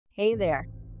Hey there,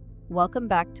 welcome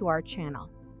back to our channel.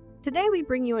 Today we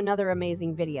bring you another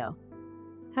amazing video.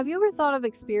 Have you ever thought of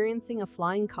experiencing a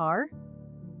flying car?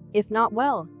 If not,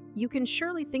 well, you can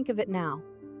surely think of it now.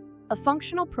 A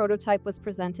functional prototype was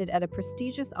presented at a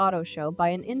prestigious auto show by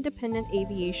an independent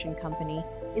aviation company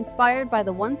inspired by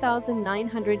the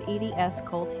 1980s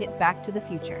cult hit Back to the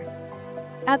Future.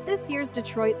 At this year's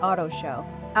Detroit Auto Show,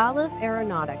 Alef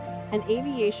Aeronautics, an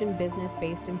aviation business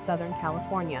based in Southern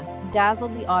California,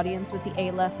 dazzled the audience with the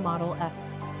Alef Model F.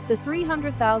 The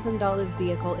 $300,000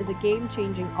 vehicle is a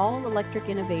game-changing all-electric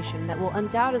innovation that will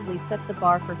undoubtedly set the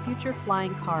bar for future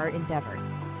flying car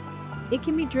endeavors. It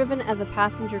can be driven as a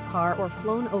passenger car or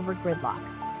flown over gridlock.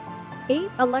 8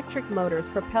 electric motors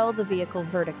propel the vehicle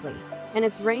vertically, and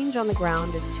its range on the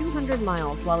ground is 200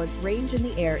 miles while its range in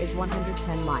the air is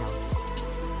 110 miles.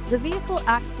 The vehicle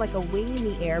acts like a wing in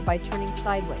the air by turning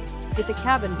sideways, with the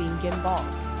cabin being gimballed.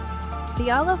 The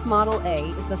Alef Model A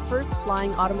is the first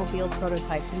flying automobile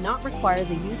prototype to not require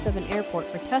the use of an airport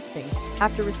for testing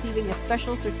after receiving a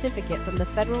special certificate from the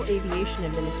Federal Aviation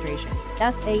Administration,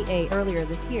 FAA, earlier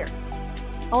this year.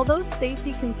 Although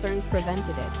safety concerns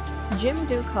prevented it, Jim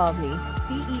Duchovny,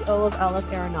 CEO of Alef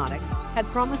Aeronautics, had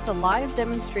promised a live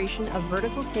demonstration of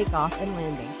vertical takeoff and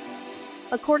landing.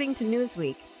 According to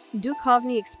Newsweek,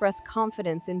 Duchovny expressed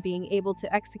confidence in being able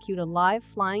to execute a live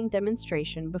flying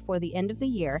demonstration before the end of the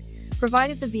year,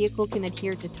 provided the vehicle can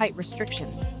adhere to tight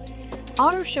restrictions.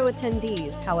 Auto show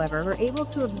attendees, however, were able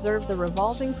to observe the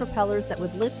revolving propellers that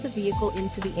would lift the vehicle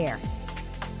into the air.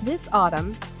 This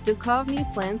autumn, Duchovny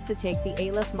plans to take the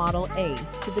Alef Model A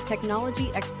to the Technology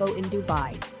Expo in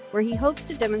Dubai, where he hopes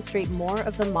to demonstrate more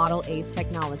of the Model A's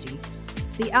technology.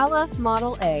 The Alef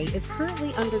Model A is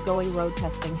currently undergoing road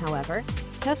testing, however.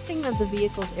 Testing of the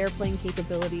vehicle's airplane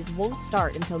capabilities won't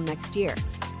start until next year.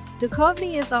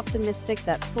 Duchovny is optimistic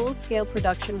that full-scale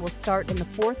production will start in the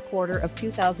fourth quarter of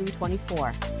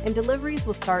 2024, and deliveries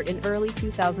will start in early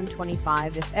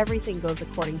 2025 if everything goes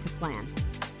according to plan.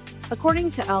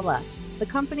 According to Alef, the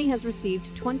company has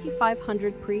received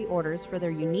 2,500 pre-orders for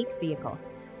their unique vehicle,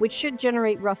 which should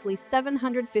generate roughly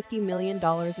 $750 million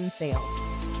in sales.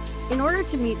 In order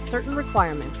to meet certain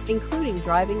requirements, including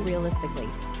driving realistically,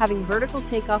 having vertical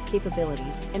takeoff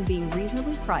capabilities, and being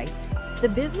reasonably priced, the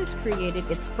business created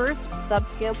its first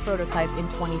subscale prototype in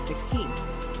 2016.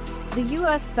 The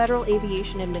U.S. Federal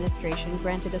Aviation Administration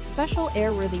granted a special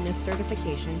airworthiness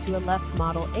certification to Alef's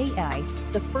Model AI,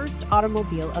 the first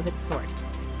automobile of its sort.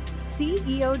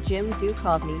 CEO Jim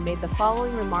Duchovny made the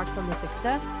following remarks on the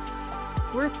success.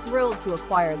 "We're thrilled to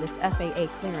acquire this FAA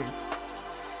clearance.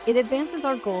 It advances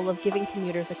our goal of giving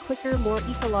commuters a quicker, more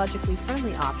ecologically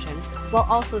friendly option, while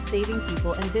also saving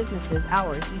people and businesses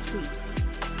hours each week.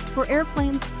 For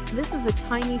airplanes, this is a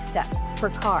tiny step.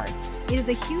 For cars, it is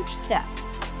a huge step."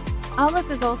 Alef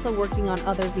is also working on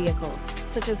other vehicles,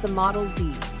 such as the Model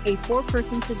Z, a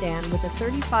 4-person sedan with a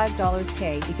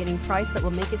 $35K beginning price that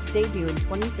will make its debut in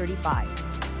 2035.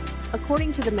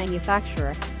 According to the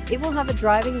manufacturer, it will have a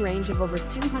driving range of over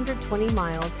 220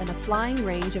 miles and a flying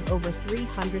range of over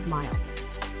 300 miles.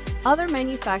 Other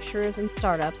manufacturers and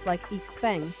startups like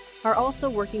Xpeng are also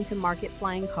working to market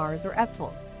flying cars or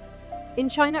eVTOLs. In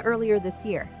China earlier this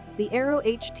year, the Aero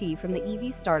HT from the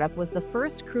EV startup was the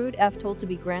first crewed eVTOL to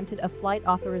be granted a flight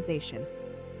authorization.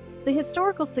 The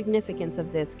historical significance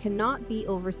of this cannot be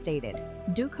overstated,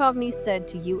 Duchovny said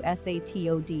to USA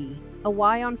Today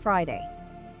on Friday.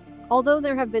 Although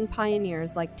there have been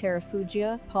pioneers like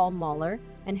Terrafugia, Paul Muller,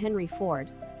 and Henry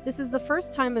Ford, this is the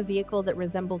first time a vehicle that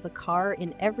resembles a car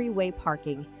in every way,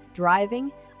 parking,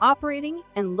 driving, operating,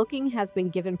 and looking, has been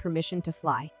given permission to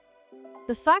fly.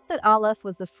 The fact that Alef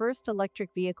was the first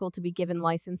electric vehicle to be given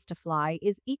license to fly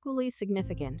is equally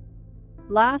significant.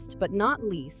 Last but not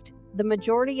least, the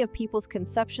majority of people's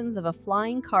conceptions of a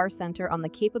flying car center on the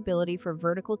capability for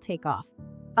vertical takeoff.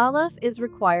 Alef is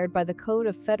required by the Code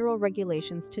of Federal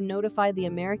Regulations to notify the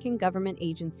American government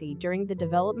agency during the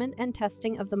development and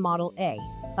testing of the Model A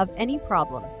of any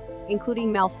problems,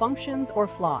 including malfunctions or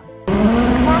flaws.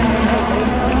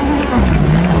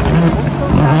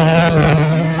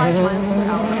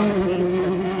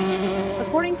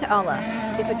 According to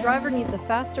Alef, if a driver needs a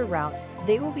faster route,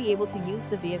 they will be able to use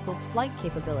the vehicle's flight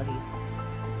capabilities.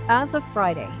 As of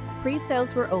Friday,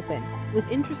 pre-sales were open, with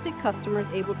interested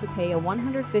customers able to pay a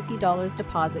 $150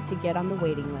 deposit to get on the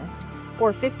waiting list,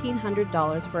 or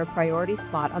 $1,500 for a priority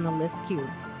spot on the list queue.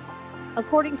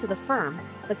 According to the firm,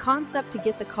 the concept to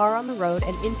get the car on the road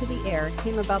and into the air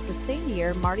came about the same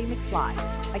year Marty McFly,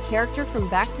 a character from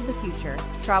Back to the Future,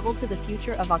 traveled to the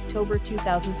future of October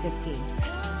 2015.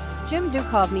 Jim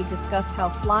Duchovny discussed how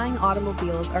flying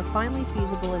automobiles are finally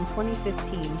feasible in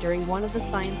 2015 during one of the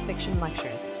science fiction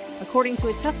lectures, according to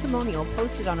a testimonial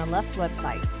posted on Alef's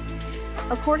website.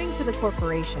 According to the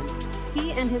corporation,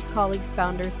 he and his colleagues'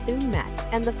 founders soon met,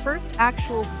 and the first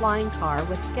actual flying car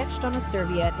was sketched on a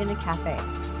serviette in a cafe.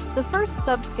 The first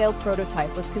subscale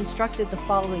prototype was constructed the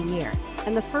following year,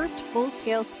 and the first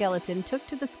full-scale skeleton took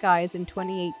to the skies in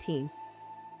 2018.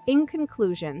 In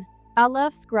conclusion,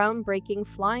 Alef's groundbreaking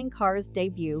flying car's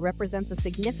debut represents a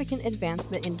significant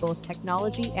advancement in both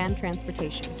technology and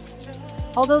transportation.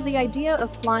 Although the idea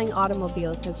of flying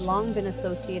automobiles has long been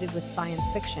associated with science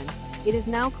fiction, it is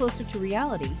now closer to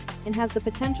reality and has the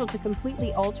potential to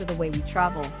completely alter the way we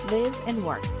travel, live, and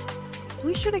work.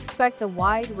 We should expect a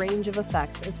wide range of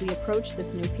effects as we approach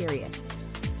this new period.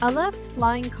 Alef's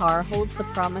flying car holds the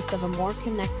promise of a more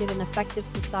connected and effective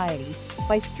society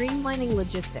by streamlining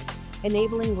logistics,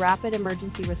 enabling rapid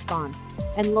emergency response,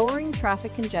 and lowering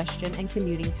traffic congestion and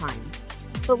commuting times.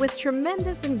 But with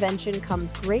tremendous invention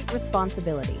comes great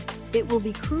responsibility. It will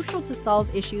be crucial to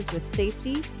solve issues with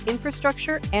safety,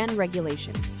 infrastructure, and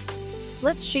regulation.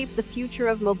 Let's shape the future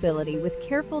of mobility with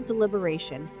careful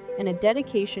deliberation and a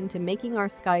dedication to making our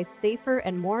skies safer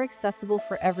and more accessible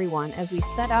for everyone as we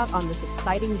set out on this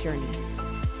exciting journey.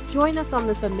 Join us on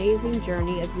this amazing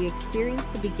journey as we experience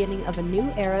the beginning of a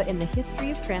new era in the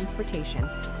history of transportation.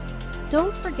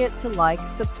 Don't forget to like,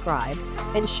 subscribe,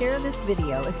 and share this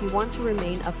video if you want to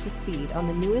remain up to speed on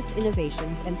the newest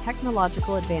innovations and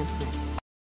technological advancements.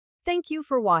 Thank you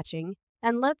for watching,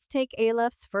 and let's take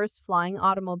Alef's first flying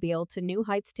automobile to new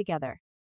heights together.